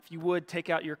If you would, take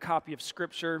out your copy of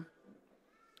Scripture,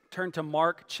 turn to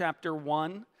Mark chapter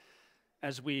 1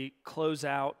 as we close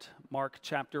out Mark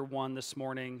chapter 1 this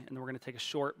morning, and then we're going to take a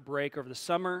short break over the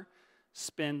summer,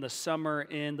 spend the summer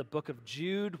in the book of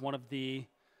Jude, one of the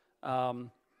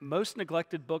most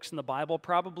neglected books in the Bible,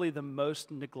 probably the most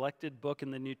neglected book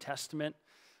in the New Testament.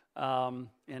 We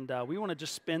want to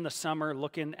just spend the summer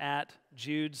looking at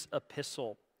Jude's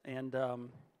epistle, and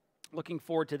looking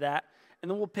forward to that. And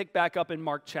then we'll pick back up in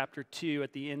Mark chapter 2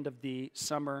 at the end of the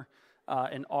summer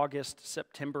in August,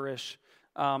 September-ish.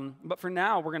 But for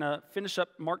now, we're going to finish up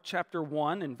Mark chapter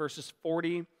 1 in verses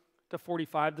 40 to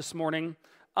 45 this morning.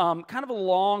 Kind of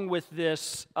along with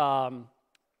this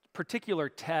particular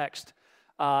text,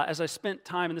 as I spent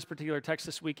time in this particular text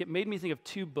this week, it made me think of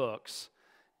two books.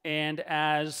 And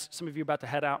as some of you are about to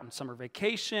head out on summer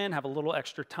vacation, have a little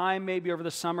extra time maybe over the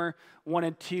summer,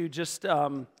 wanted to just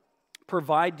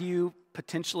provide you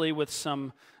potentially with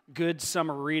some good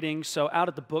summer reading. So out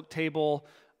at the book table,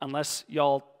 unless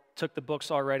y'all took the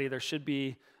books already, there should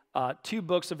be two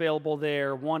books available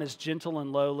there. One is Gentle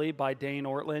and Lowly by Dane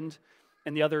Ortland,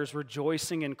 and the other is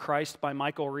Rejoicing in Christ by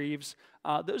Michael Reeves.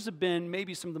 Those have been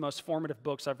maybe some of the most formative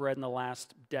books I've read in the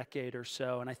last decade or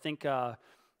so, and I think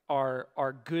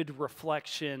are good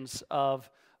reflections of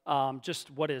just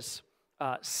what is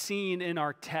seen in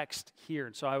our text here.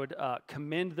 And so I would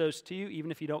commend those to you, even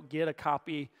if you don't get a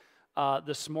copy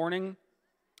this morning.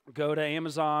 Go to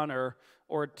Amazon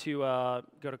or to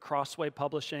go to Crossway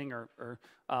Publishing or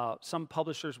some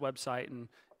publisher's website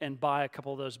and buy a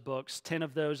couple of those books. 10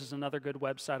 of those is another good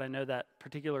website. I know that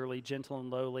particularly Gentle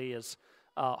and Lowly is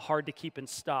hard to keep in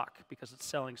stock because it's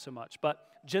selling so much. But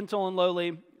Gentle and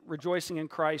Lowly, Rejoicing in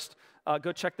Christ,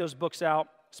 go check those books out.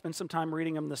 Spend some time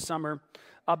reading them this summer.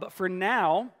 But for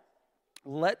now,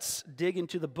 let's dig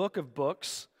into the book of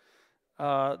books,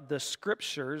 the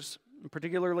scriptures,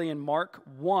 particularly in Mark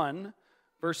 1,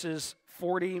 verses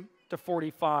 40 to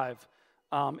 45.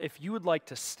 If you would like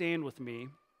to stand with me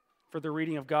for the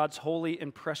reading of God's holy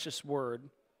and precious word,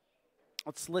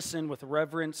 let's listen with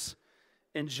reverence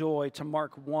and joy to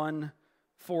Mark 1,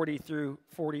 40 through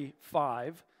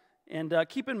 45. And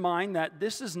keep in mind that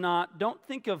this is not, don't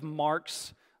think of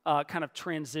Mark's kind of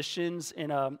transitions in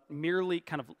a merely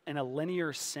kind of in a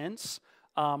linear sense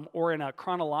or in a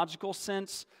chronological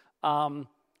sense.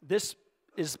 This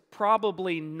is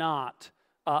probably not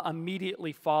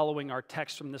immediately following our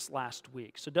text from this last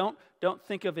week. So don't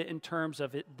think of it in terms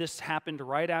of it. This happened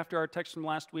right after our text from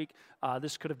last week.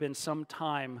 This could have been some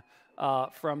time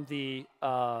from the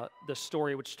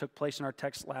story which took place in our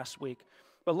text last week.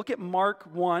 But look at Mark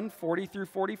 1, 40 through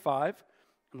 45,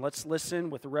 and let's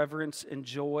listen with reverence and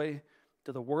joy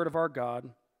to the word of our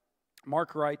God.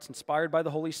 Mark writes, inspired by the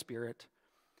Holy Spirit,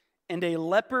 "And a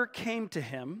leper came to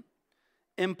him,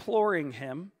 imploring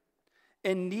him,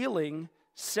 and kneeling,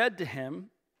 said to him,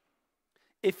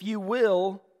 'If you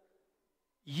will,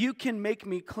 you can make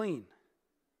me clean.'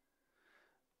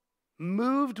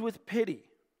 Moved with pity,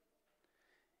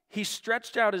 he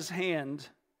stretched out his hand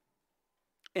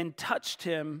and touched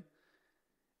him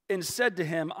and said to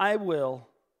him, 'I will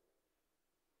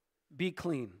be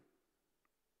clean.'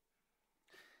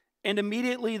 And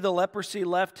immediately the leprosy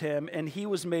left him, and he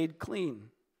was made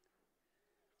clean.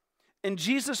 And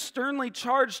Jesus sternly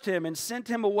charged him and sent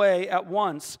him away at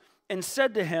once and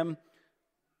said to him,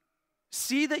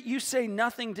 'See that you say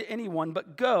nothing to anyone,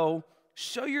 but go,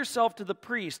 show yourself to the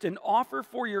priest, and offer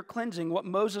for your cleansing what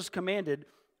Moses commanded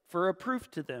for a proof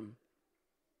to them.'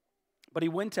 But he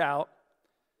went out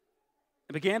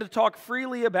and began to talk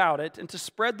freely about it and to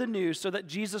spread the news so that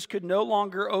Jesus could no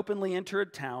longer openly enter a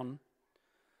town,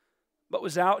 but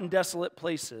was out in desolate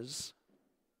places,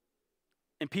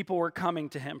 and people were coming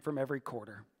to him from every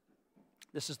quarter."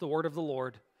 This is the word of the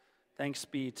Lord. Thanks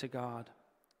be to God.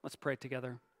 Let's pray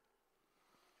together.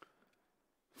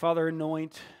 Father,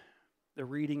 anoint the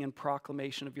reading and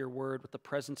proclamation of your word with the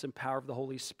presence and power of the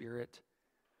Holy Spirit,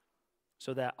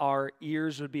 so that our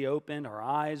ears would be opened, our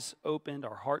eyes opened,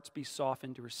 our hearts be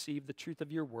softened to receive the truth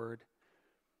of your word,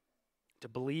 to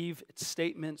believe its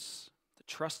statements, to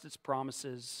trust its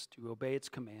promises, to obey its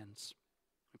commands.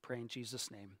 We pray in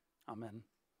Jesus' name. Amen.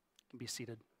 You can be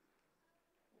seated.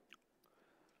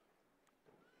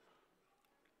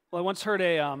 Well, I once heard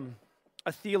a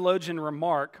theologian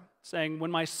remark saying,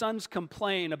 "When my sons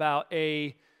complain about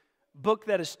a book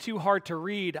that is too hard to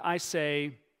read, I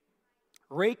say,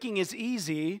 raking is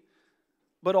easy,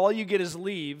 but all you get is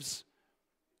leaves.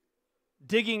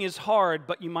 Digging is hard,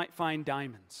 but you might find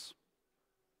diamonds."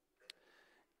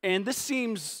 And this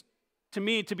seems to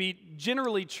me to be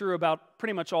generally true about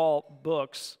pretty much all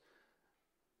books,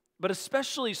 but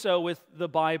especially so with the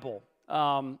Bible.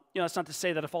 That's not to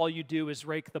say that if all you do is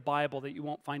rake the Bible that you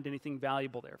won't find anything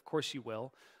valuable there. Of course you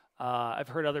will. I've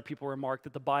heard other people remark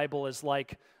that the Bible is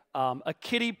like a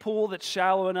kiddie pool that's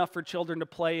shallow enough for children to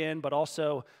play in, but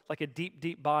also like a deep,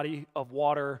 deep body of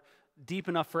water, deep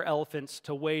enough for elephants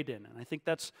to wade in. And I think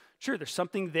that's true. There's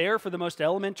something there for the most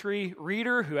elementary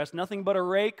reader who has nothing but a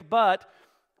rake, but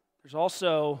there's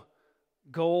also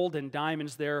gold and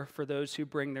diamonds there for those who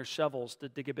bring their shovels to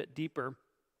dig a bit deeper.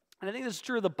 And I think this is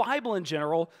true of the Bible in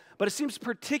general, but it seems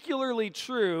particularly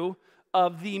true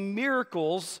of the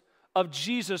miracles of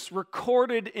Jesus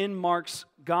recorded in Mark's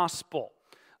gospel.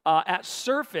 At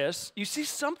surface, you see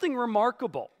something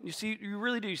remarkable. You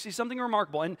really do. You see something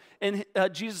remarkable. And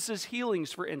Jesus'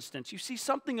 healings, for instance, you see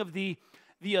something of the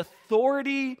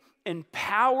authority and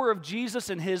power of Jesus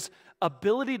and his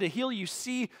ability to heal. You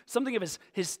see something of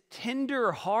his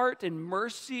tender heart and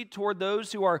mercy toward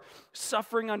those who are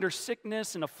suffering under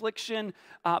sickness and affliction.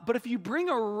 But if you bring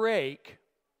a rake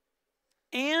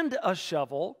and a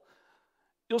shovel,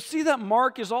 you'll see that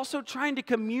Mark is also trying to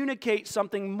communicate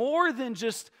something more than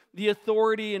just the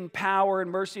authority and power and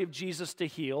mercy of Jesus to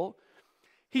heal.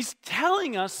 He's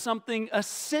telling us something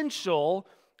essential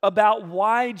about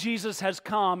why Jesus has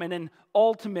come in an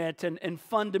ultimate and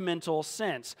fundamental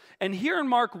sense. And here in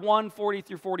Mark 1:40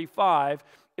 through 45,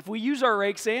 if we use our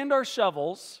rakes and our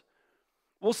shovels,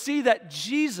 we'll see that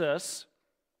Jesus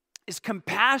is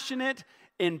compassionate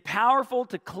and powerful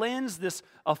to cleanse this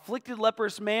afflicted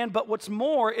leprous man. But what's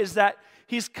more is that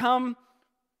he's come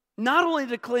not only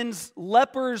to cleanse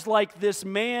lepers like this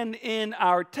man in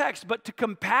our text, but to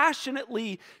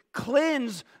compassionately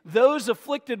cleanse those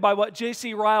afflicted by what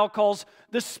J.C. Ryle calls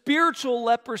the spiritual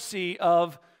leprosy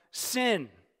of sin.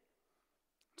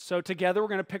 So together we're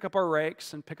going to pick up our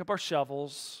rakes and pick up our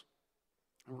shovels.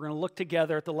 And we're going to look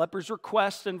together at the leper's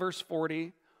request in verse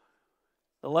 40,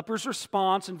 the leper's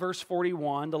response in verse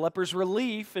 41, the leper's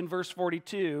relief in verse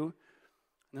 42,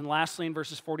 and then lastly in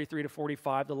verses 43 to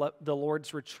 45, the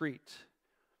Lord's retreat.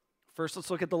 First,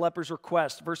 let's look at the leper's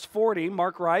request. Verse 40,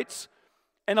 Mark writes,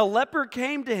 "And a leper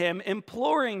came to him,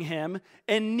 imploring him,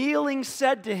 and kneeling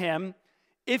said to him,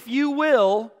 'If you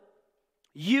will,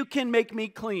 you can make me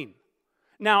clean.'"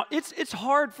 Now, it's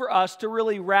hard for us to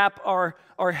really wrap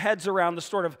our heads around the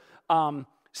sort of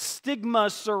stigma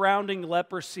surrounding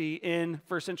leprosy in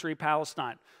first century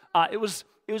Palestine. It was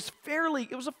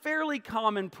a fairly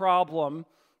common problem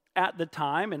at the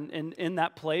time and in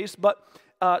that place, but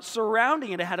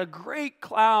surrounding it had a great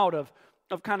cloud of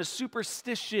kind of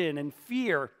superstition and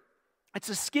fear. It's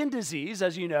a skin disease,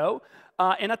 as you know,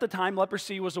 and at the time,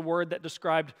 leprosy was a word that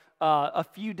described a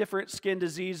few different skin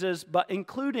diseases, but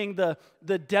including the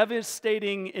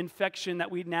devastating infection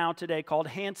that we now today called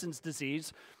Hansen's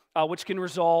disease, which can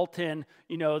result in,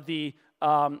 the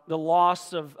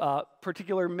loss of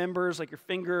particular members like your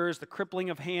fingers, the crippling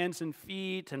of hands and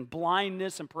feet, and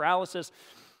blindness and paralysis.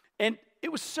 And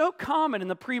it was so common in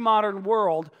the pre-modern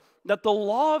world that the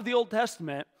law of the Old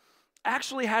Testament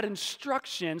actually had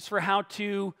instructions for how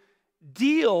to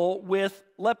deal with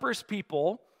leprous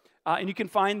people. And you can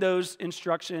find those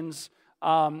instructions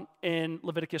in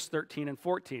Leviticus 13 and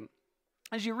 14.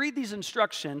 As you read these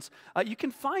instructions, you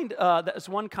can find, that, as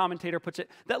one commentator puts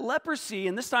it, that leprosy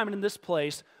in this time and in this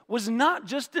place was not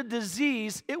just a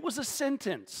disease, it was a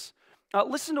sentence.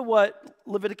 Listen to what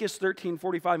Leviticus 13,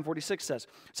 45 and 46 says.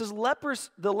 It says,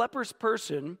 the leprous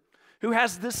person who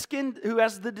has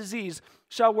the disease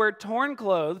shall wear torn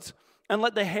clothes and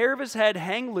let the hair of his head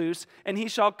hang loose, and he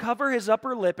shall cover his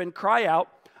upper lip and cry out,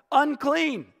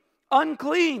 "Unclean,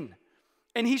 unclean."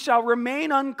 And he shall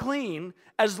remain unclean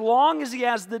as long as he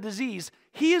has the disease.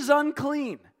 He is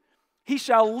unclean. He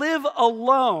shall live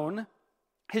alone.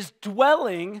 His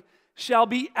dwelling shall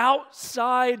be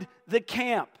outside the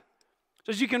camp.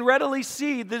 So as you can readily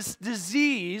see, this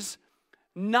disease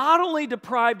not only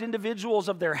deprived individuals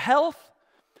of their health,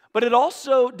 but it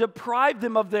also deprived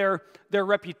them of their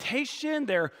reputation,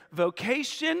 their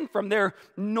vocation, from their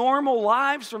normal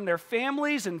lives, from their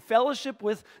families and fellowship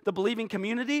with the believing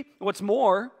community. What's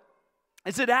more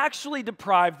is it actually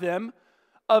deprived them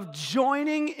of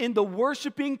joining in the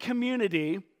worshiping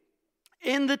community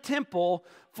in the temple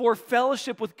for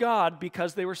fellowship with God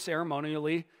because they were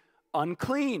ceremonially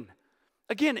unclean.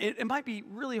 Again, it might be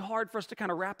really hard for us to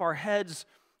kind of wrap our heads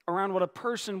around what a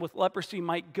person with leprosy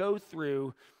might go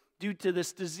through due to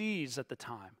this disease at the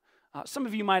time. Some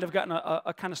of you might have gotten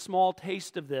a kind of small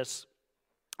taste of this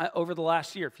over the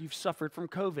last year if you've suffered from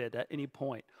COVID at any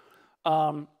point.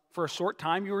 For a short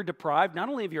time, you were deprived not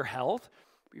only of your health,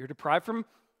 but you're deprived from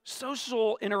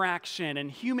social interaction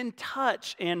and human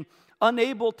touch and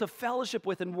unable to fellowship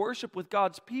with and worship with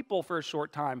God's people for a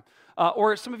short time.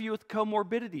 Or some of you with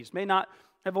comorbidities may not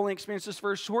have only experienced this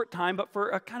for a short time, but for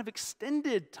a kind of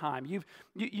extended time.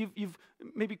 You've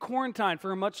maybe quarantined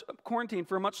for a much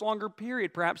longer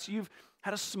period. Perhaps you've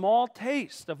had a small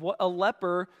taste of what a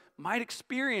leper might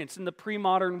experience in the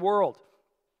pre-modern world.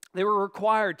 They were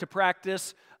required to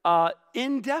practice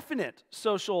indefinite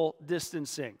social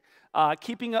distancing,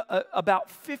 keeping about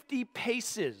 50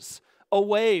 paces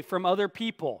away from other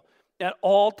people at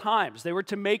all times. They were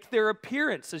to make their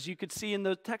appearance, as you could see in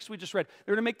the text we just read,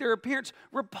 they were to make their appearance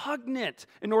repugnant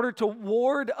in order to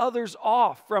ward others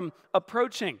off from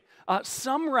approaching.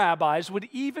 Some rabbis would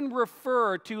even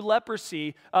refer to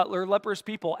leprosy, or leprous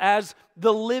people, as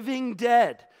the living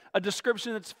dead, a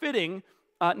description that's fitting,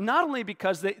 not only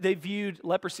because they viewed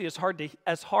leprosy as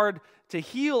hard to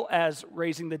heal as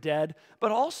raising the dead,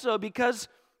 but also because,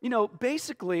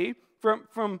 basically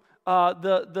from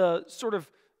the sort of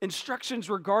instructions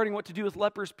regarding what to do with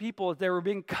leprous people if they were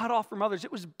being cut off from others,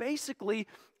 it was basically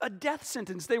a death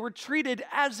sentence. They were treated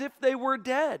as if they were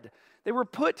dead. They were,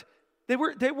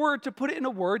 to put it in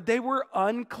a word, they were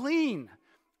unclean.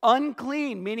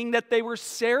 Unclean, meaning that they were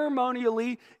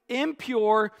ceremonially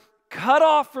impure, cut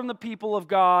off from the people of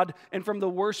God and from the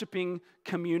worshiping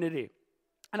community.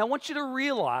 And I want you to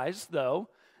realize, though,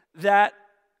 that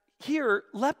here,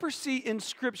 leprosy in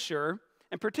Scripture,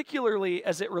 and particularly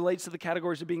as it relates to the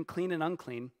categories of being clean and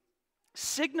unclean,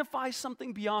 signifies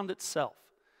something beyond itself.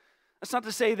 That's not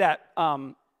to say that,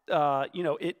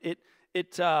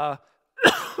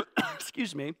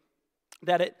 excuse me,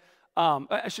 that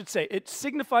it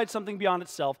signified something beyond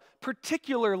itself.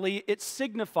 Particularly, it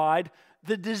signified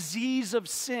the disease of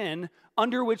sin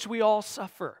under which we all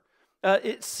suffer.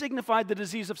 It signified the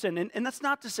disease of sin. And that's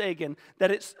not to say, again, that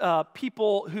it's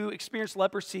people who experienced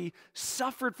leprosy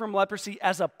suffered from leprosy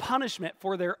as a punishment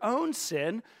for their own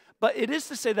sin, but it is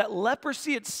to say that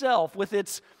leprosy itself, with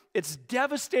its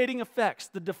devastating effects,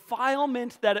 the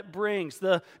defilement that it brings,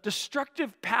 the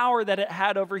destructive power that it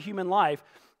had over human life,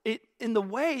 in the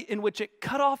way in which it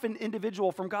cut off an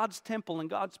individual from God's temple and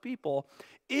God's people,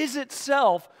 is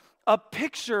itself a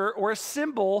picture or a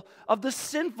symbol of the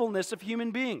sinfulness of human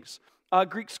beings.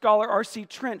 Greek scholar R.C.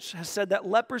 Trench has said that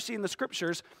leprosy in the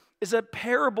Scriptures is a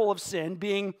parable of sin,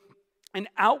 being an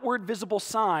outward visible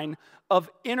sign of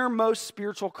innermost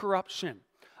spiritual corruption.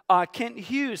 Kent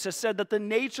Hughes has said that the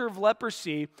nature of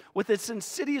leprosy, with its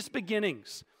insidious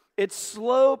beginnings, its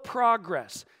slow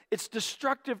progress, its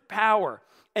destructive power,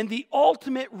 and the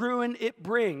ultimate ruin it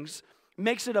brings,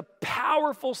 makes it a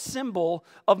powerful symbol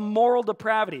of moral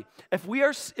depravity. If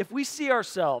we see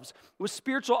ourselves with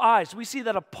spiritual eyes, we see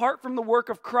that apart from the work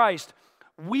of Christ,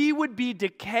 we would be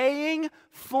decaying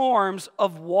forms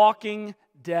of walking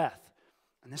death.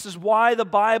 And this is why the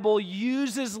Bible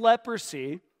uses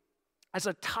leprosy as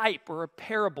a type or a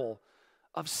parable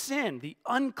of sin, the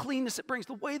uncleanness it brings,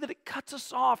 the way that it cuts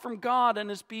us off from God and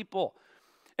His people.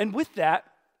 And with that,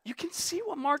 you can see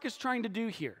what Mark is trying to do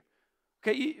here.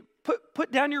 Okay,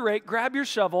 put down your rake, grab your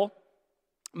shovel.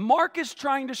 Mark is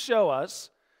trying to show us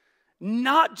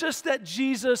not just that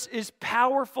Jesus is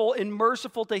powerful and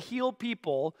merciful to heal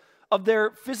people of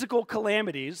their physical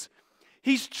calamities.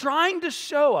 He's trying to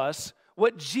show us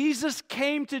what Jesus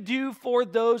came to do for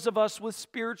those of us with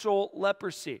spiritual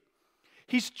leprosy.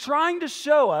 He's trying to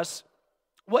show us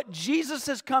what Jesus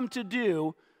has come to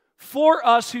do for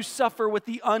us who suffer with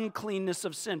the uncleanness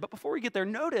of sin. But before we get there,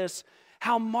 notice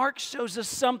how Mark shows us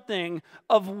something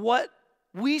of what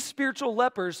we spiritual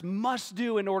lepers must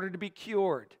do in order to be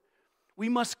cured. We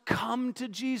must come to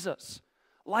Jesus.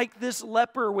 Like this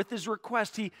leper with his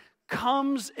request, he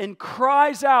comes and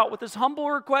cries out with his humble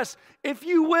request, "If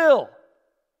you will,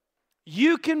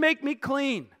 you can make me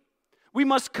clean." We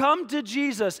must come to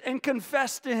Jesus and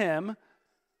confess to Him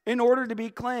in order to be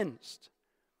cleansed.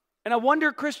 And I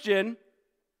wonder, Christian,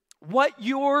 what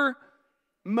your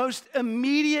most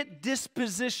immediate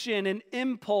disposition and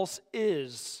impulse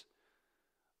is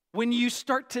when you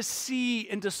start to see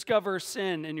and discover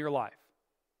sin in your life.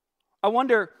 I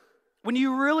wonder, when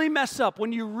you really mess up,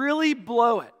 when you really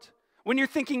blow it, when you're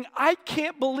thinking, I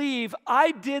can't believe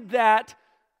I did that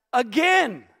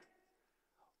again,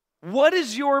 what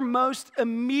is your most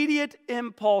immediate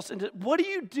impulse? And what do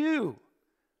you do?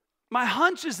 My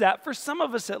hunch is that, for some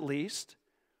of us at least,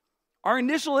 our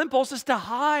initial impulse is to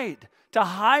hide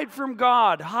from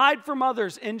God, hide from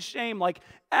others in shame, like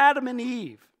Adam and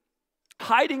Eve,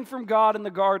 hiding from God in the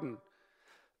garden,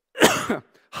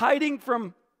 hiding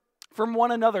from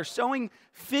one another, sowing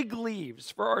fig leaves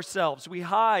for ourselves. We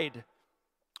hide.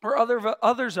 Or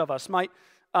others of us might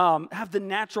have the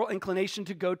natural inclination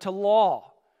to go to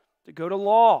law,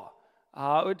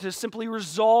 to simply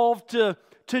resolve to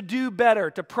do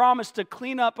better, to promise to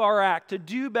clean up our act, to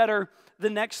do better the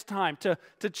next time,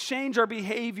 to change our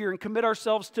behavior and commit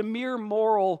ourselves to mere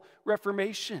moral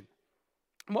reformation.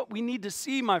 And what we need to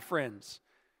see, my friends,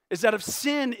 is that if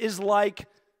sin is like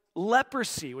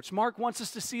leprosy, which Mark wants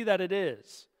us to see that it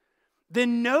is,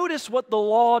 then notice what the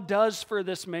law does for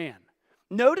this man.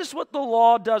 Notice what the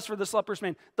law does for this leprous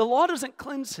man. The law doesn't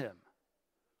cleanse him.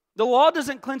 The law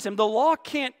doesn't cleanse him. The law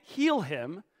can't heal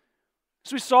him.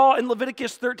 As we saw in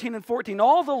Leviticus 13 and 14,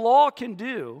 all the law can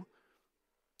do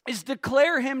is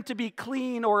declare him to be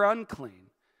clean or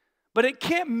unclean, but it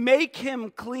can't make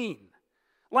him clean.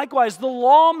 Likewise, the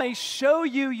law may show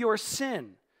you your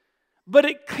sin, but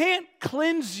it can't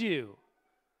cleanse you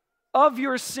of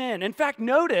your sin. In fact,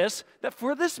 notice that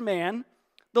for this man,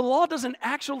 the law doesn't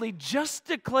actually just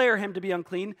declare him to be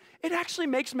unclean, it actually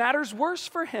makes matters worse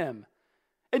for him.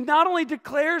 It not only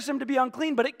declares him to be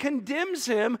unclean, but it condemns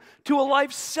him to a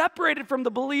life separated from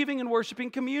the believing and worshiping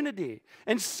community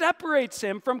and separates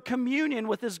him from communion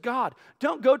with his God.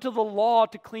 Don't go to the law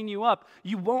to clean you up.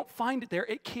 You won't find it there.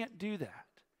 It can't do that.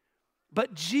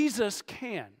 But Jesus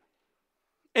can.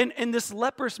 And this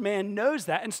leprous man knows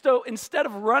that. And so instead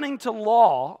of running to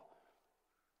law,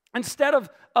 instead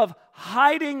of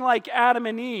hiding like Adam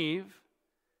and Eve,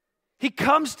 he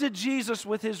comes to Jesus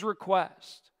with his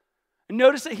request. And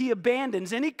notice that he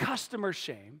abandons any customer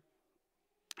shame.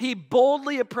 He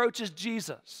boldly approaches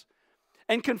Jesus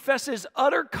and confesses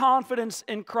utter confidence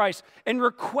in Christ and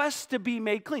requests to be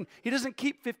made clean. He doesn't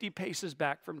keep 50 paces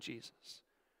back from Jesus.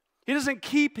 He doesn't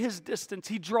keep his distance.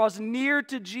 He draws near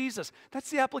to Jesus. That's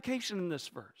the application in this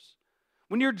verse.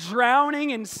 When you're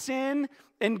drowning in sin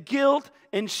and guilt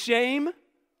and shame,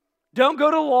 don't go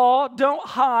to law, don't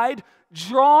hide.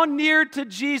 Draw near to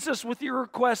Jesus with your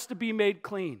request to be made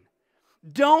clean.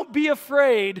 Don't be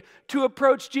afraid to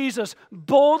approach Jesus.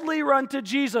 Boldly run to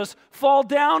Jesus. Fall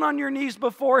down on your knees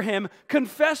before him.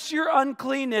 Confess your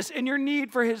uncleanness and your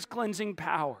need for his cleansing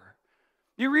power.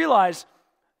 You realize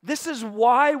this is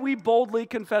why we boldly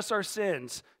confess our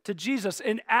sins to Jesus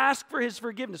and ask for his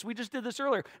forgiveness. We just did this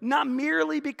earlier. Not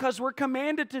merely because we're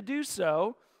commanded to do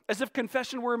so, as if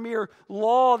confession were a mere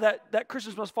law that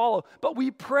Christians must follow. But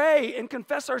we pray and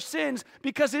confess our sins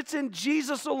because it's in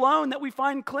Jesus alone that we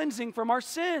find cleansing from our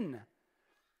sin.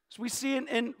 So we see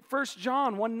in 1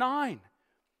 John 1:9,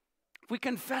 if we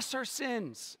confess our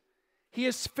sins, he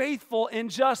is faithful and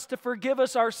just to forgive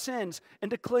us our sins and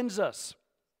to cleanse us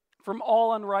from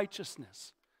all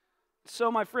unrighteousness. So,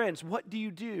 my friends, what do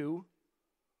you do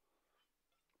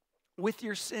with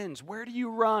your sins? Where do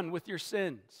you run with your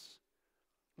sins?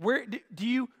 Where do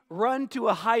you run to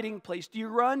a hiding place? Do you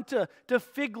run to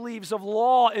fig leaves of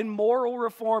law and moral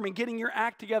reform and getting your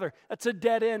act together? That's a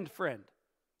dead end, friend.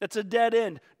 That's a dead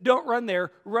end. Don't run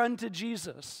there. Run to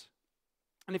Jesus.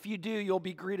 And if you do, you'll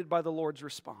be greeted by the Lord's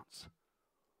response.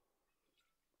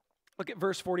 Look at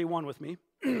verse 41 with me.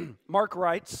 Mark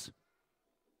writes,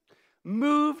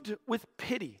 moved with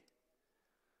pity.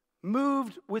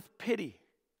 Moved with pity.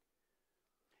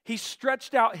 He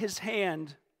stretched out his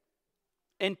hand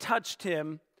and touched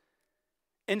him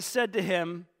and said to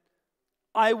him,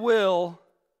 I will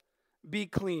be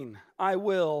clean. I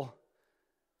will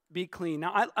be clean.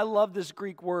 Now, I love this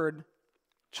Greek word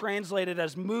translated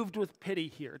as moved with pity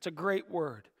here. It's a great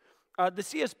word. The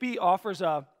CSB offers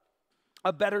a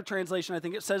better translation. I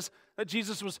think it says that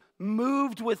Jesus was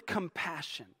moved with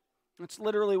compassion. That's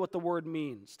literally what the word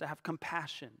means, to have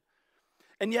compassion.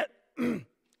 And yet,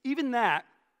 even that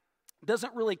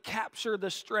doesn't really capture the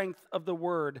strength of the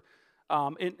word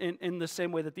in the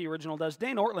same way that the original does.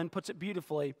 Dane Ortland puts it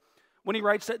beautifully when he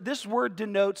writes that this word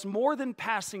denotes more than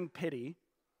passing pity.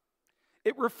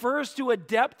 It refers to a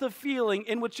depth of feeling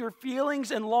in which your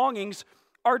feelings and longings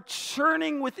are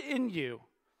churning within you.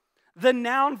 The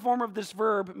noun form of this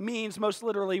verb means most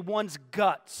literally one's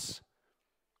guts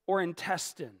or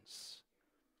intestines.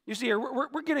 You see here,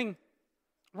 we're getting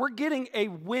a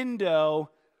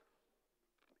window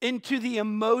into the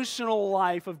emotional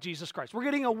life of Jesus Christ. We're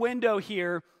getting a window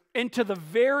here into the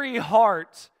very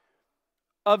heart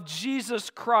of Jesus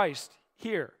Christ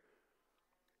here.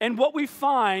 And what we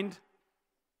find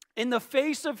in the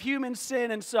face of human sin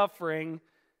and suffering,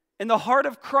 in the heart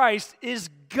of Christ, is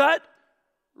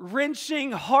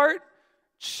gut-wrenching,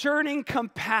 heart-churning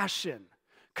compassion.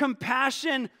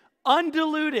 Compassion,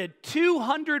 undiluted,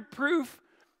 200-proof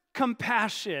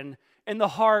compassion in the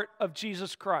heart of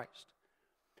Jesus Christ.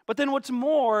 But then what's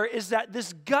more is that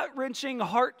this gut-wrenching,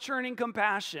 heart-churning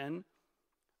compassion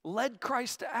led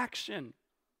Christ to action.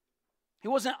 He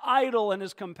wasn't idle in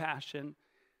his compassion.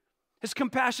 His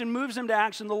compassion moves him to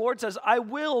action. The Lord says, I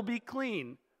will be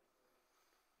clean.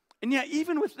 And yet,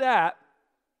 even with that,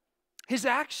 his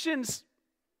actions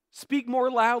speak more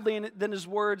loudly than his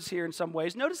words here in some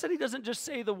ways. Notice that he doesn't just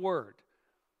say the word,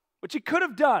 which he could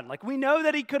have done. Like, we know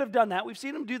that he could have done that. We've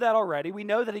seen him do that already. We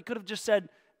know that he could have just said,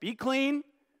 be clean,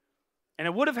 and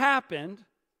it would have happened.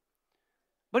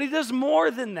 But he does more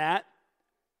than that.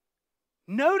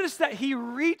 Notice that he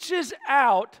reaches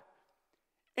out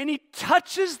and he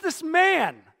touches this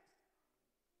man.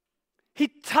 He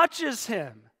touches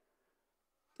him.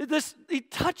 He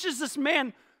touches this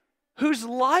man whose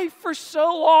life for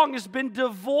so long has been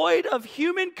devoid of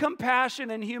human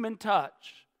compassion and human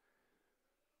touch.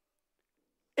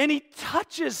 And he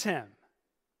touches him.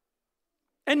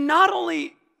 And not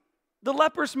only the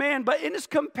leprous man, but in his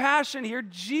compassion here,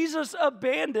 Jesus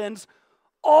abandons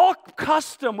all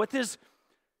custom with his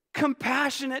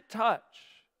compassionate touch.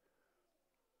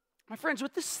 My friends,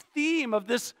 with this theme of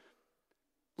this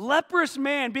leprous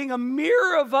man being a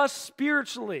mirror of us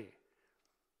spiritually,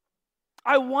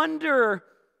 I wonder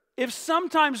if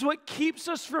sometimes what keeps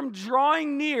us from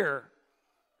drawing near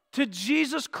to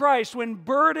Jesus Christ when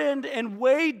burdened and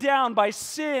weighed down by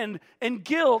sin and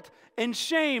guilt and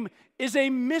shame is a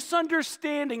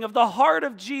misunderstanding of the heart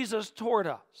of Jesus toward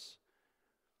us.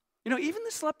 You know, even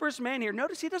this leprous man here,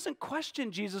 notice he doesn't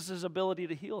question Jesus' ability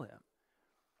to heal him.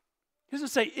 He doesn't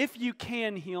say, if you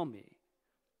can heal me.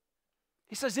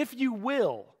 He says, if you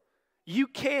will, you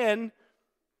can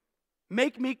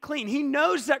make me clean. He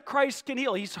knows that Christ can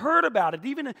heal. He's heard about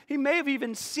it. He may have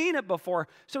even seen it before.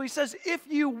 So he says, if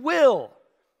you will.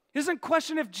 He doesn't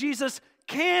question if Jesus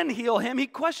can heal him. He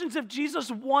questions if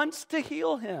Jesus wants to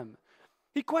heal him.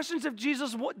 He questions if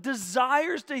Jesus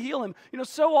desires to heal him. You know,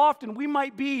 so often we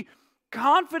might be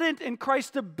confident in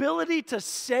Christ's ability to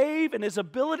save and his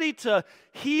ability to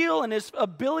heal and his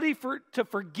ability to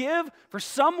forgive for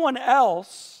someone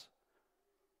else.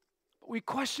 But we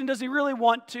question, does he really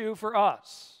want to for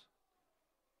us?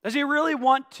 Does he really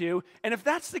want to? And if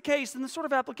that's the case, then the sort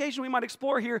of application we might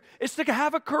explore here is to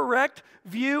have a correct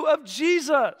view of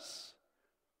Jesus.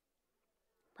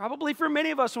 Probably for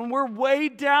many of us, when we're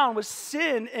weighed down with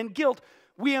sin and guilt,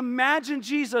 we imagine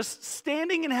Jesus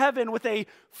standing in heaven with a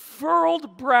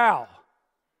furrowed brow,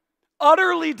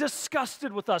 utterly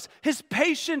disgusted with us, his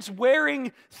patience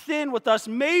wearing thin with us,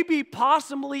 maybe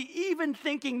possibly even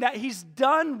thinking that he's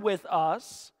done with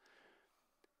us.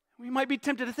 We might be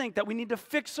tempted to think that we need to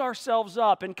fix ourselves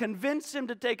up and convince him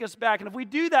to take us back. And if we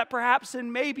do that, perhaps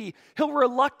then maybe he'll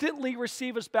reluctantly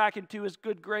receive us back into his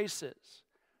good graces.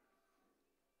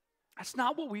 That's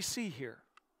not what we see here.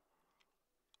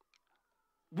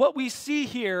 What we see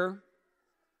here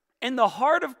in the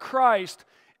heart of Christ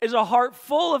is a heart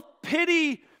full of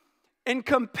pity and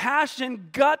compassion,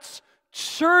 guts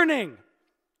churning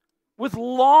with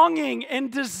longing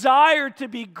and desire to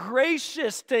be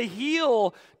gracious, to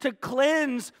heal, to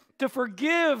cleanse, to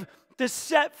forgive, to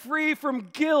set free from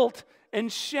guilt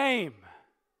and shame.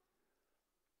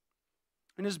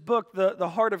 In his book, The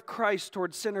Heart of Christ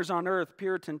Toward Sinners on Earth,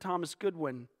 Puritan Thomas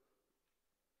Goodwin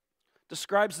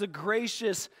describes the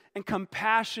gracious and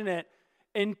compassionate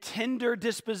and tender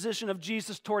disposition of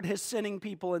Jesus toward his sinning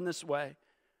people in this way.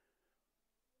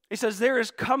 He says, there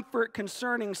is comfort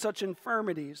concerning such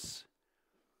infirmities,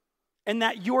 and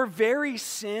that your very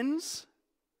sins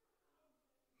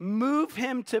move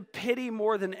him to pity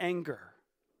more than anger.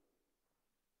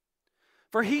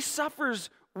 For he suffers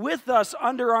with us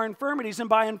under our infirmities, and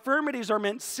by infirmities are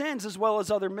meant sins as well as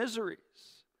other miseries.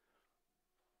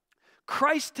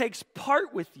 Christ takes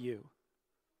part with you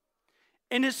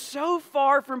and is so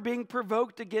far from being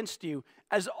provoked against you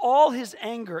as all his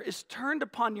anger is turned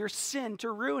upon your sin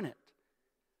to ruin it.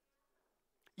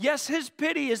 Yes, his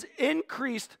pity is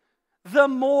increased the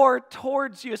more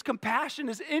towards you. His compassion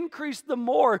is increased the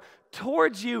more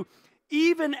towards you,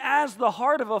 even as the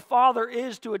heart of a father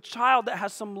is to a child that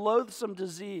has some loathsome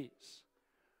disease,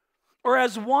 or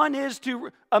as one is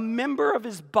to a member of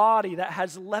his body that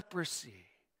has leprosy.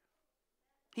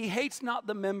 He hates not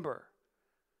the member,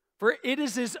 for it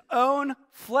is his own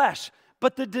flesh,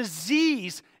 but the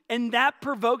disease, and that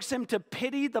provokes him to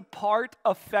pity the part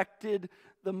affected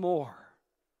the more.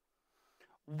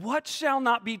 What shall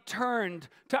not be turned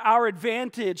to our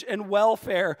advantage and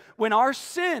welfare when our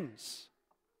sins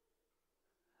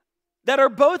that are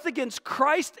both against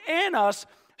Christ and us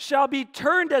shall be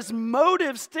turned as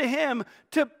motives to him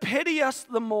to pity us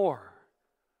the more?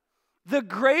 The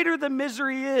greater the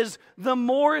misery is, the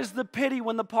more is the pity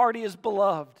when the party is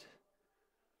beloved.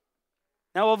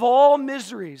 Now, of all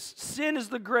miseries, sin is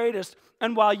the greatest,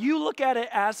 and while you look at it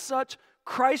as such,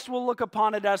 Christ will look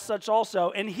upon it as such also.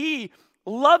 And he,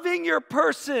 loving your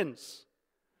persons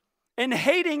and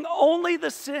hating only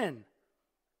the sin,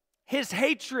 his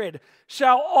hatred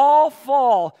shall all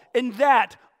fall, and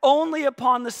that only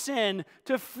upon the sin,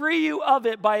 to free you of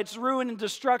it by its ruin and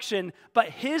destruction. But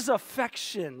his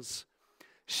affections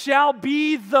shall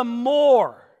be the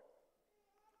more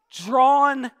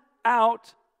drawn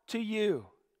out to you.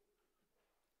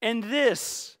 And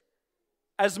this,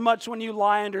 as much when you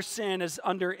lie under sin as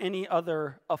under any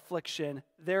other affliction.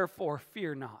 Therefore,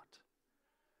 fear not.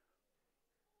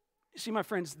 You see, my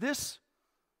friends,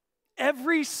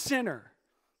 every sinner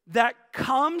that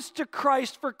comes to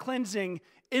Christ for cleansing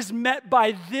is met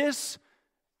by this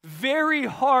very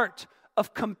heart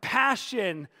of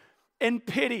compassion and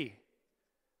pity.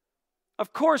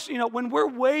 Of course, when we're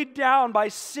weighed down by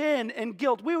sin and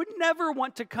guilt, we would never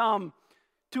want to come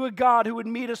to a God who would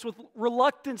meet us with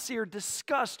reluctancy or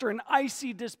disgust or an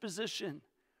icy disposition.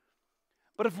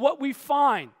 But if what we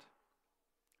find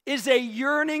is a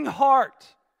yearning heart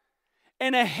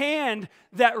and a hand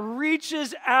that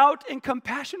reaches out in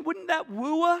compassion, wouldn't that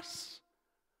woo us?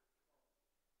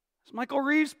 As Michael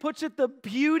Reeves puts it, the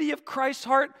beauty of Christ's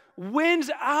heart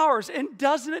wins ours. And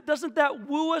doesn't that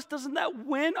woo us? Doesn't that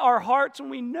win our hearts when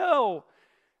we know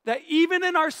that even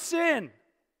in our sin,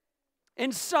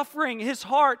 in suffering, his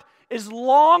heart is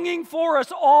longing for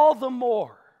us all the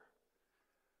more.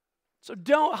 So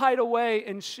don't hide away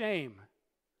in shame.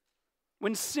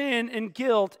 When sin and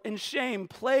guilt and shame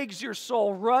plagues your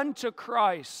soul, run to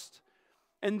Christ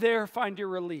and there find your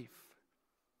relief.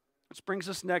 Which brings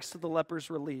us next to the leper's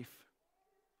relief.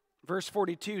 Verse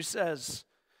 42 says,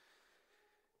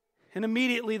 and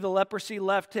immediately the leprosy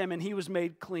left him and he was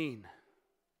made clean.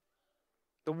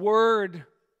 The word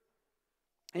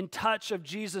and touch of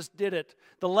Jesus did it.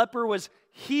 The leper was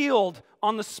healed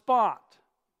on the spot.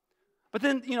 But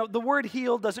then, the word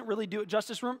healed doesn't really do it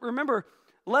justice. Remember,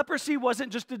 leprosy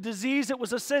wasn't just a disease, it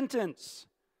was a sentence.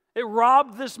 It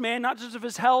robbed this man not just of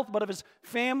his health, but of his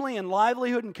family and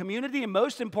livelihood and community, and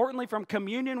most importantly, from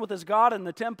communion with his God in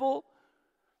the temple.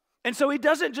 And so he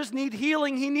doesn't just need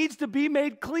healing, he needs to be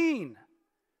made clean.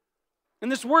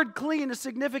 And this word clean is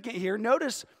significant here.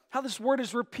 Notice how this word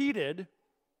is repeated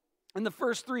in the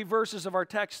first 3 verses of our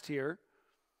text here.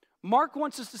 Mark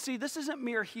wants us to see this isn't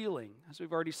mere healing, as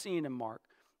we've already seen in Mark.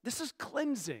 This is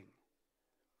cleansing.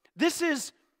 This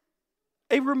is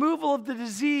a removal of the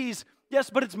disease,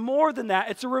 yes, but it's more than that.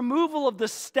 It's a removal of the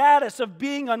status of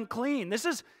being unclean. This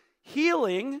is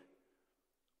healing.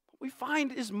 What we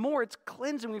find is more, it's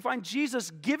cleansing. We find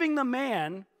Jesus giving the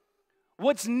man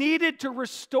what's needed to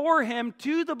restore him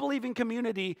to the believing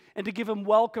community and to give him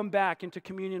welcome back into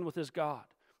communion with his God.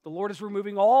 The Lord is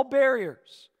removing all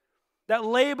barriers that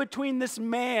lay between this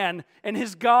man and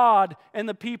his God and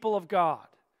the people of God.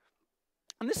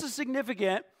 And this is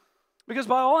significant because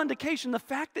by all indication, the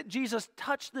fact that Jesus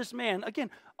touched this man,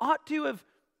 again, ought to have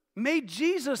made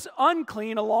Jesus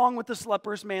unclean along with this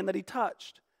leprous man that he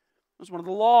touched. It was one of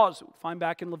the laws that we find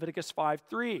back in Leviticus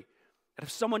 5:3. That if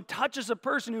someone touches a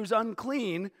person who's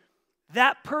unclean,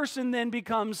 that person then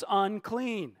becomes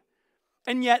unclean.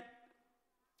 And yet,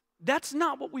 that's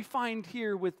not what we find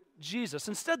here with Jesus.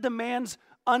 Instead, the man's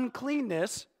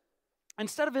uncleanness,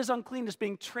 instead of his uncleanness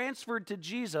being transferred to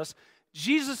Jesus,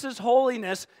 Jesus'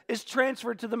 holiness is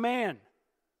transferred to the man.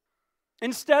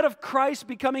 Instead of Christ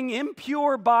becoming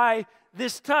impure by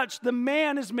this touch, the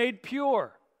man is made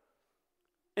pure.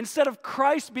 Instead of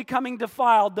Christ becoming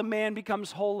defiled, the man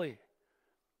becomes holy.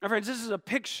 My friends, this is a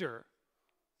picture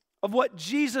of what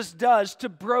Jesus does to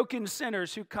broken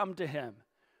sinners who come to him.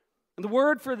 And the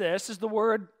word for this is the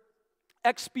word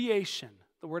expiation.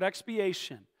 The word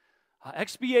expiation.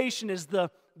 Expiation is the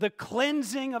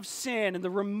cleansing of sin and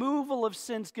the removal of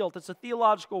sin's guilt. It's a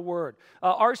theological word.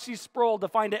 R.C. Sproul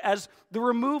defined it as the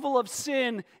removal of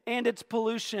sin and its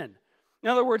pollution. In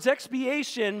other words,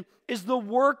 expiation is the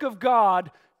work of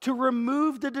God to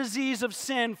remove the disease of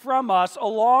sin from us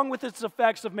along with its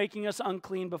effects of making us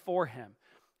unclean before him.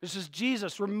 This is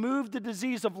Jesus removed the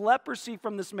disease of leprosy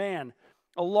from this man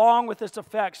along with its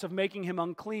effects of making him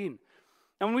unclean.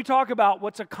 And when we talk about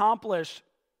what's accomplished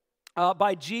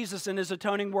by Jesus in his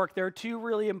atoning work, there are 2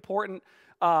 really important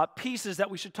pieces that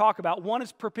we should talk about. One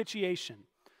is propitiation.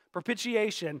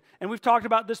 Propitiation, and we've talked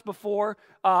about this before.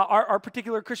 Our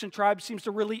particular Christian tribe seems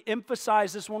to really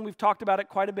emphasize this one. We've talked about it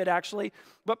quite a bit, actually.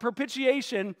 But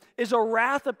propitiation is a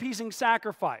wrath-appeasing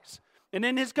sacrifice. And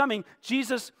in his coming,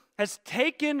 Jesus has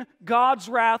taken God's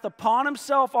wrath upon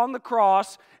himself on the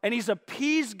cross, and he's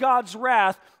appeased God's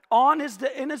wrath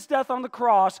in his death on the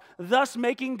cross, thus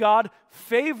making God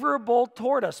favorable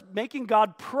toward us, making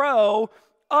God pro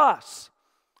us.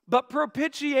 But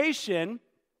propitiation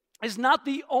is not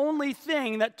the only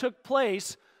thing that took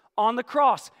place on the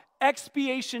cross.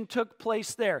 expiation took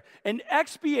place there. And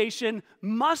expiation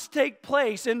must take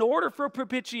place in order for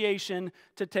propitiation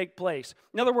to take place.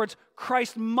 In other words,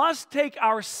 Christ must take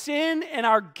our sin and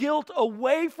our guilt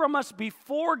away from us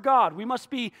before God. We must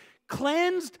be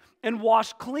cleansed and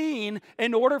washed clean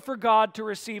in order for God to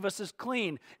receive us as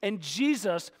clean. And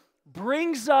Jesus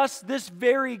brings us this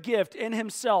very gift in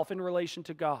himself in relation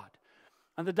to God.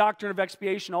 And the doctrine of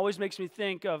expiation always makes me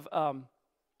think of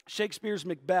Shakespeare's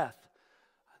Macbeth,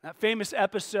 that famous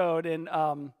episode in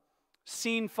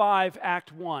Scene 5,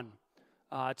 Act 1.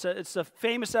 It's a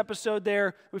famous episode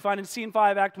there we find in Scene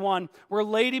 5, Act 1, where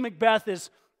Lady Macbeth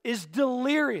is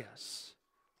delirious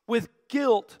with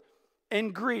guilt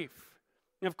and grief.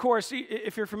 And of course,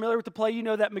 if you're familiar with the play, you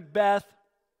know that Macbeth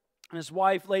and his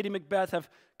wife, Lady Macbeth, have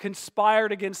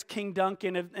conspired against King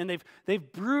Duncan, and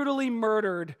they've brutally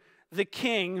murdered the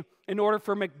king in order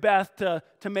for Macbeth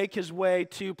to make his way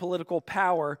to political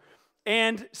power.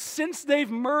 And since they've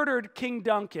murdered King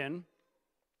Duncan,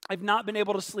 I've not been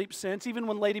able to sleep since. Even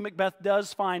when Lady Macbeth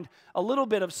does find a little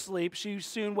bit of sleep, she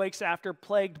soon wakes after,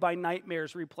 plagued by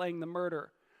nightmares, replaying the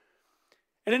murder.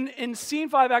 And in Scene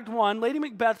 5, Act 1, Lady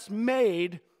Macbeth's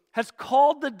maid has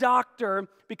called the doctor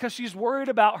because she's worried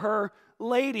about her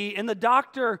lady. And the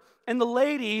doctor and the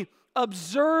lady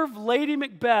observe Lady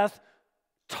Macbeth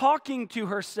talking to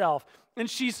herself. And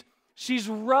she's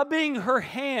rubbing her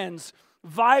hands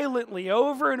violently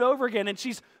over and over again. And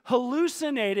she's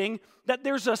hallucinating that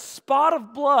there's a spot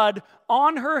of blood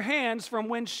on her hands from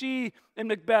when she and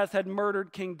Macbeth had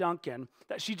murdered King Duncan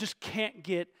that she just can't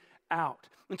get out.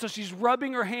 And so she's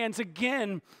rubbing her hands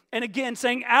again and again,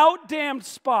 saying, "Out, damned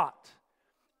spot.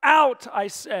 Out, I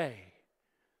say."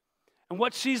 And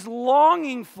what she's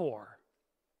longing for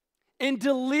and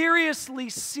deliriously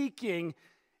seeking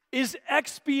is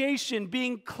expiation,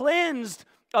 being cleansed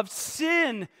of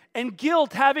sin and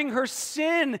guilt, having her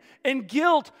sin and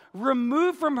guilt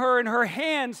removed from her and her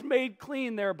hands made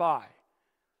clean thereby.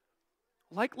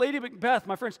 Like Lady Macbeth,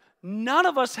 my friends, none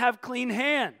of us have clean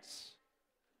hands.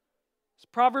 As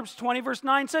Proverbs 20 verse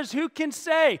 9 says, "Who can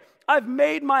say, I've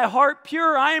made my heart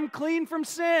pure, I am clean from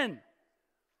sin?"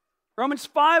 Romans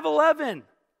 5:11,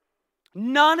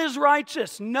 "None is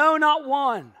righteous, no, not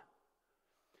one."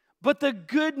 But the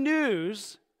good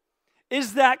news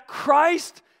is that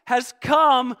Christ has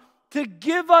come to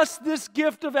give us this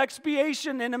gift of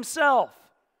expiation in himself.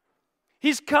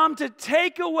 He's come to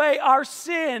take away our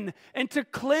sin and to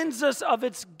cleanse us of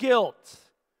its guilt.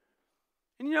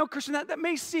 And you know, Christian, that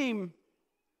may seem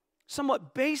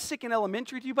somewhat basic and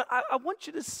elementary to you, but I want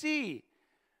you to see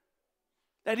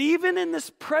that even in this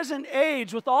present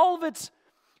age, with all of its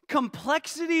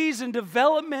complexities and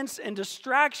developments and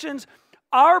distractions,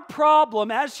 our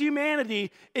problem as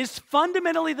humanity is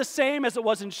fundamentally the same as it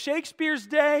was in Shakespeare's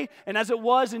day and as it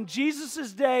was in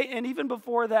Jesus' day and even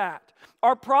before that.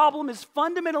 Our problem is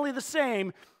fundamentally the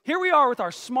same. Here we are with our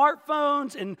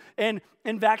smartphones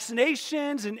and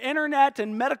vaccinations and internet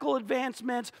and medical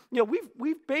advancements. You know,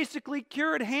 we've basically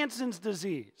cured Hansen's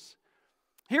disease.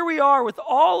 Here we are with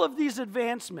all of these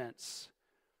advancements,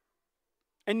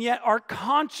 and yet our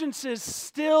consciences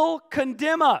still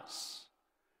condemn us.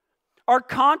 Our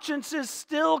consciences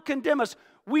still condemn us.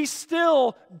 We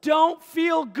still don't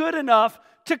feel good enough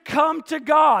to come to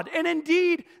God. And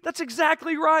indeed, that's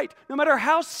exactly right. No matter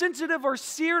how sensitive or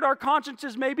seared our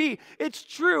consciences may be, it's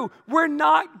true. We're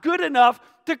not good enough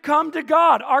to come to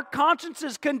God. Our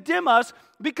consciences condemn us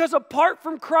because apart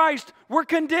from Christ, we're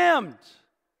condemned.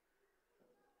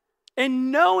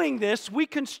 And knowing this, we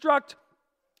construct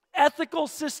ethical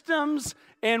systems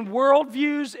and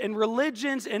worldviews and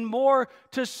religions and more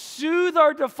to soothe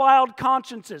our defiled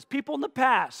consciences. People in the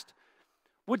past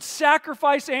would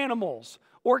sacrifice animals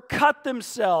or cut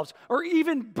themselves or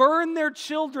even burn their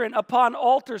children upon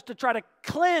altars to try to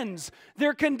cleanse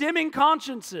their condemning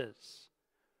consciences.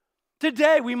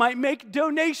 Today, we might make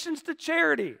donations to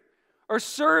charity or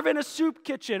serve in a soup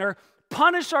kitchen or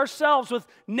punish ourselves with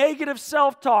negative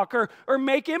self-talk or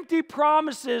make empty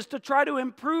promises to try to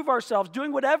improve ourselves,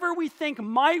 doing whatever we think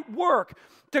might work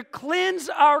to cleanse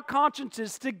our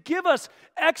consciences, to give us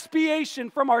expiation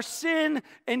from our sin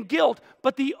and guilt.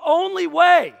 But the only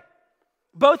way,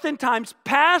 both in times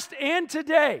past and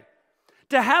today,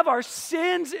 to have our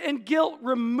sins and guilt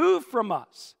removed from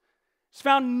us is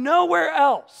found nowhere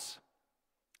else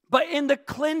but in the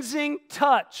cleansing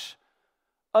touch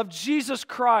of Jesus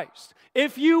Christ.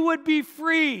 If you would be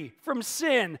free from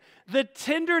sin, the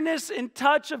tenderness and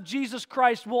touch of Jesus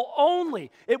Christ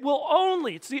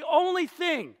it's the only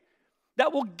thing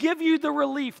that will give you the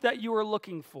relief that you are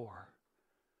looking for.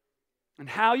 And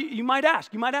how, you might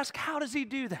ask, how does he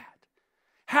do that?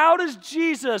 How does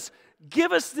Jesus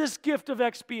give us this gift of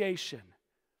expiation?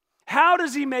 How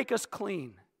does he make us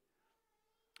clean?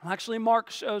 Well, actually, Mark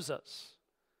shows us.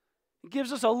 He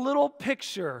gives us a little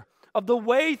picture of the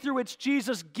way through which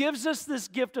Jesus gives us this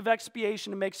gift of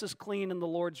expiation and makes us clean in the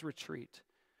Lord's retreat.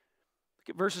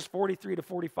 Look at verses 43 to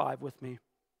 45 with me.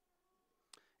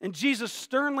 And Jesus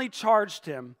sternly charged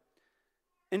him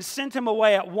and sent him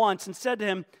away at once and said to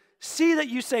him, "See that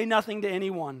you say nothing to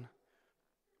anyone,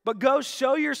 but go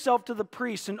show yourself to the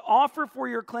priests and offer for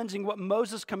your cleansing what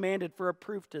Moses commanded for a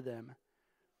proof to them."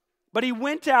 But he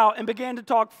went out and began to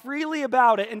talk freely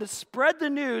about it and to spread the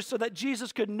news so that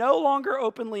Jesus could no longer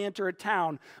openly enter a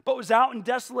town, but was out in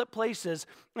desolate places,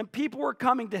 and people were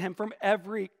coming to him from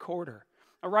every quarter.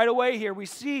 Now, right away here, we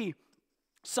see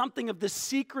something of the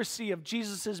secrecy of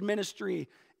Jesus' ministry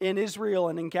in Israel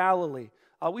and in Galilee.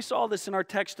 We saw this in our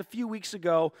text a few weeks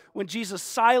ago when Jesus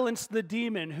silenced the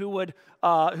demon who would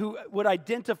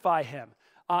identify him.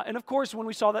 And of course, when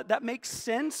we saw that, that makes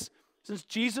sense. Since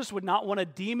Jesus would not want a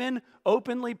demon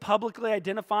openly, publicly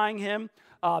identifying him,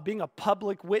 being a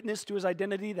public witness to his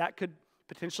identity, that could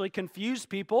potentially confuse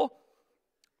people.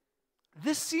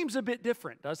 This seems a bit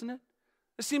different, doesn't it?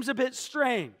 This seems a bit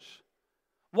strange.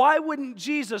 Why wouldn't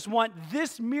Jesus want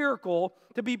this miracle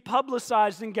to be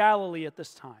publicized in Galilee at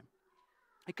this time?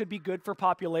 It could be good for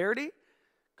popularity,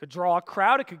 could draw a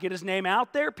crowd, it could get his name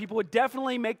out there. People would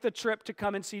definitely make the trip to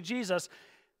come and see Jesus,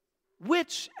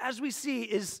 which, as we see,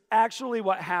 is actually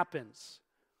what happens.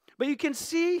 But you can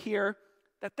see here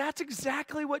that that's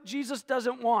exactly what Jesus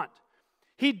doesn't want.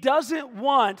 He doesn't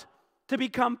want to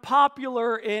become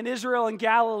popular in Israel and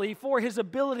Galilee for his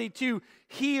ability to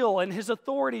heal and his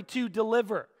authority to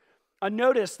deliver.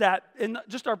 Notice that in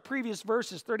just our previous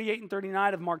verses, 38 and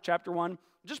 39 of Mark chapter 1,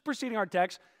 just preceding our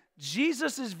text,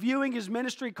 Jesus is viewing his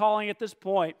ministry calling at this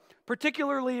point,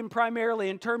 particularly and primarily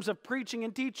in terms of preaching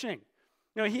and teaching.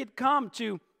 You know, he had come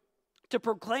to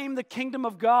proclaim the kingdom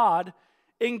of God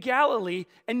in Galilee,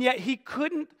 and yet he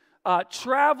couldn't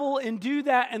travel and do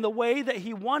that in the way that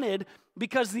he wanted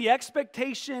because the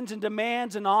expectations and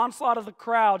demands and onslaught of the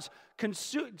crowds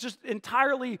just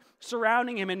entirely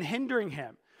surrounding him and hindering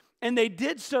him. And they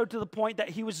did so to the point that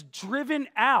he was driven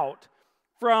out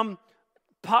from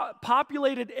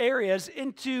populated areas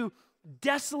into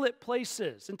desolate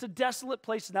places.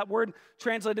 That word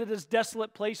translated as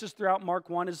desolate places throughout Mark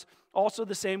 1 is also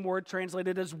the same word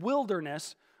translated as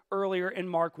wilderness earlier in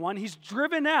Mark 1. He's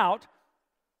driven out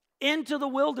into the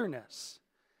wilderness.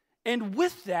 And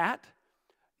with that,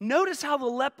 notice how the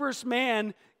leprous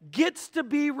man gets to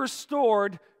be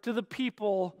restored to the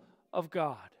people of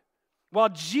God. While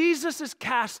Jesus is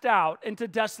cast out into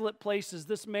desolate places,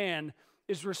 this man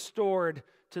is restored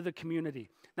to the community.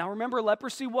 Now remember,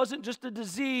 leprosy wasn't just a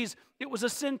disease, it was a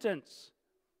sentence.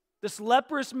 This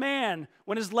leprous man,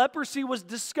 when his leprosy was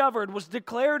discovered, was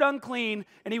declared unclean,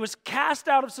 and he was cast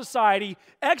out of society,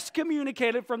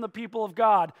 excommunicated from the people of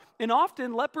God. And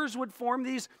often lepers would form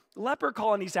these leper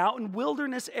colonies out in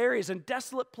wilderness areas and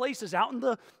desolate places out in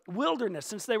the wilderness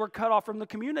since they were cut off from the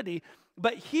community.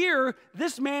 But here,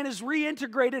 this man is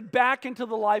reintegrated back into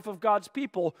the life of God's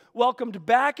people, welcomed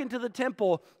back into the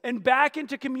temple and back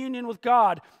into communion with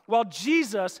God, while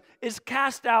Jesus is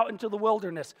cast out into the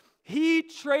wilderness. He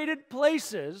traded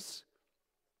places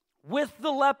with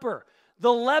the leper.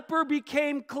 The leper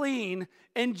became clean,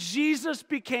 and Jesus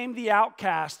became the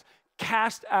outcast,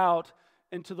 cast out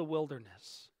into the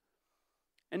wilderness.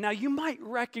 And now you might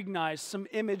recognize some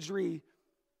imagery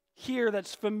here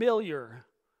that's familiar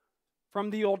from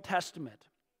the Old Testament,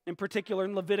 in particular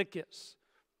in Leviticus.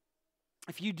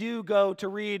 If you do go to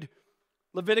read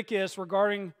Leviticus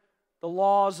regarding the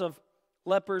laws of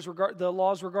lepers, the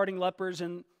laws regarding lepers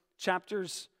in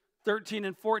chapters 13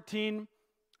 and 14,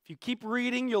 if you keep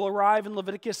reading, you'll arrive in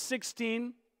Leviticus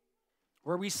 16,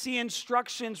 where we see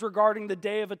instructions regarding the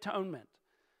Day of Atonement.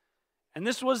 And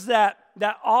this was that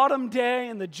autumn day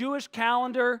in the Jewish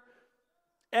calendar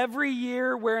every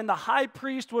year wherein the high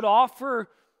priest would offer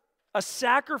a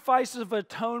sacrifice of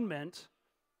atonement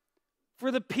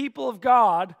for the people of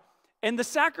God. And the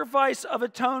sacrifice of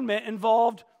atonement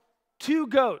involved 2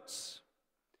 goats.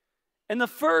 And the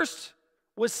first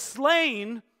was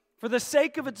slain for the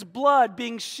sake of its blood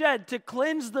being shed to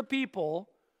cleanse the people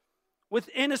with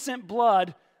innocent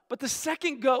blood. But the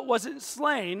second goat wasn't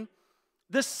slain.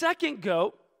 The second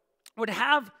goat would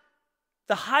have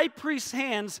the high priest's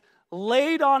hands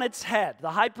laid on its head.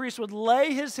 The high priest would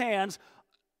lay his hands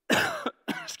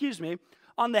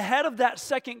on the head of that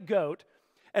second goat,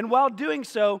 and while doing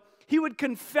so, he would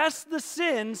confess the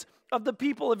sins of the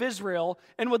people of Israel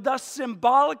and would thus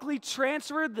symbolically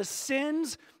transfer the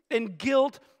sins and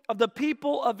guilt of the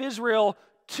people of Israel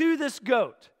to this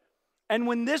goat. And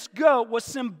when this goat was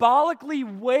symbolically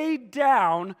weighed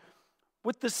down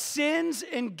with the sins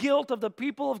and guilt of the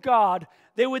people of God,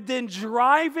 they would then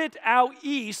drive it out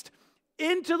east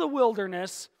into the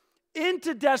wilderness,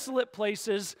 into desolate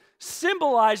places,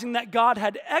 symbolizing that God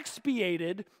had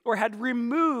expiated or had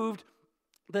removed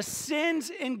the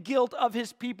sins and guilt of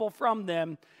his people from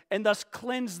them and thus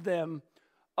cleansed them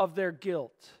of their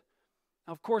guilt.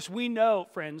 Now, of course, we know,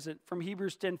 friends, that from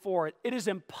Hebrews 10:4, it is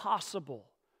impossible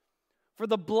for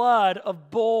the blood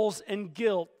of bulls and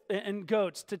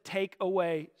goats to take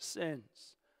away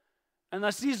sins. And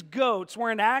thus these goats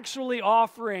weren't actually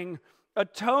offering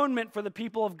atonement for the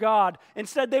people of God.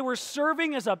 Instead, they were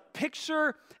serving as a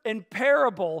picture and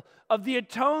parable of the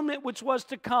atonement which was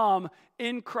to come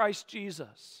in Christ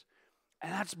Jesus.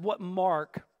 And that's what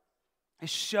Mark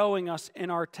is showing us in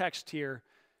our text here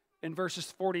in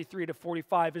verses 43 to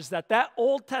 45, is that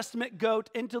Old Testament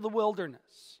goat into the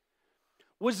wilderness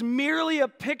was merely a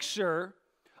picture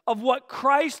of what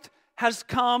Christ has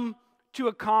come to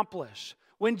accomplish.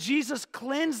 When Jesus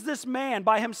cleansed this man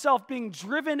by himself being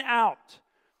driven out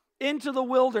into the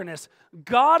wilderness,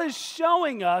 God is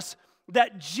showing us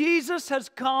that Jesus has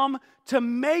come to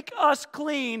make us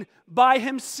clean by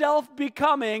himself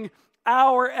becoming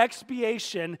our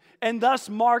expiation. And thus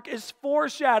Mark is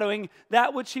foreshadowing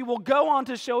that which he will go on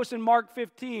to show us in Mark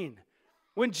 15,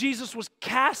 when Jesus was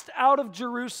cast out of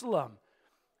Jerusalem,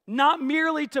 not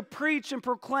merely to preach and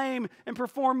proclaim and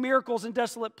perform miracles in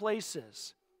desolate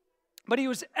places, but he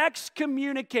was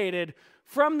excommunicated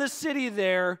from the city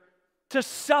there to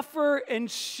suffer and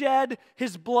shed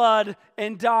his blood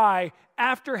and die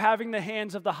after having the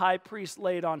hands of the high priest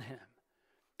laid on him.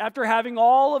 After having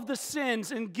all of the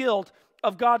sins and guilt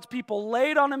of God's people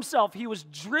laid on himself, he was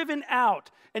driven out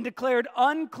and declared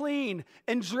unclean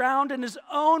and drowned in his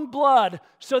own blood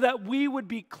so that we would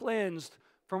be cleansed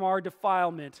from our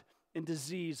defilement and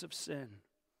disease of sin.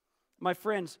 My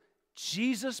friends,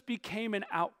 Jesus became an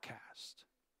outcast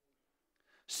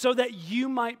so that you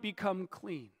might become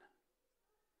clean.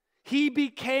 He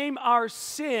became our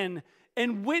sin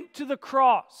and went to the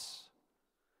cross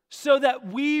so that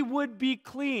we would be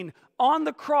clean. On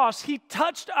the cross, he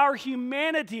touched our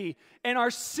humanity and our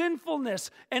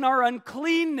sinfulness and our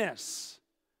uncleanness,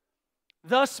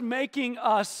 thus making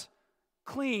us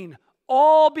clean.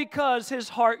 All because his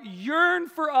heart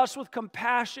yearned for us with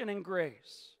compassion and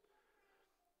grace.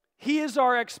 He is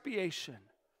our expiation.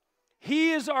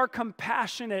 He is our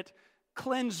compassionate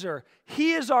cleanser.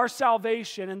 He is our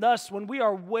salvation. And thus, when we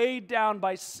are weighed down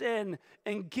by sin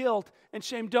and guilt and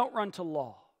shame, don't run to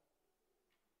law.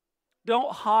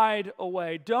 Don't hide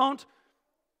away. Don't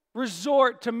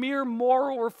resort to mere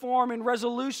moral reform and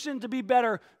resolution to be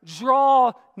better.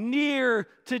 Draw near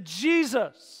to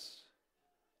Jesus.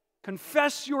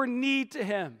 Confess your need to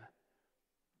him,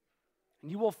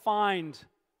 and you will find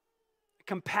a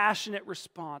compassionate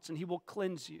response, and he will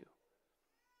cleanse you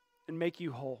and make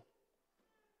you whole.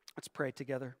 Let's pray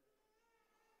together.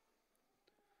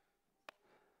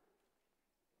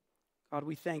 God,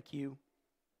 we thank you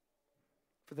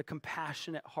for the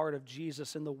compassionate heart of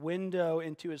Jesus and the window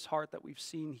into his heart that we've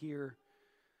seen here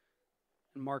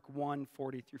in Mark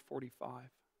 1:40 through 45.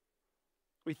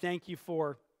 We thank you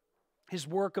for his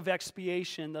work of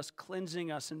expiation, thus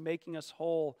cleansing us and making us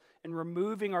whole and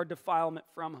removing our defilement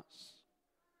from us.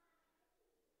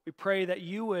 We pray that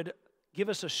you would give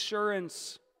us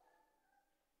assurance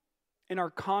in our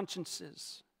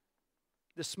consciences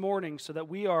this morning so that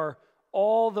we are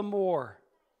all the more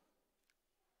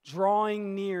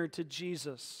drawing near to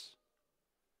Jesus,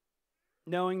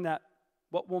 knowing that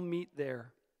what we'll meet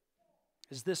there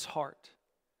is this heart,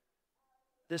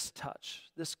 this touch,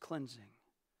 this cleansing,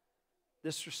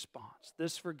 this response,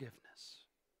 this forgiveness,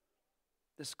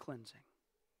 this cleansing.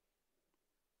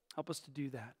 Help us to do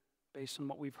that based on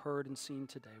what we've heard and seen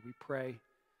today. We pray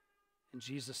in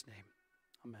Jesus' name.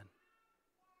 Amen.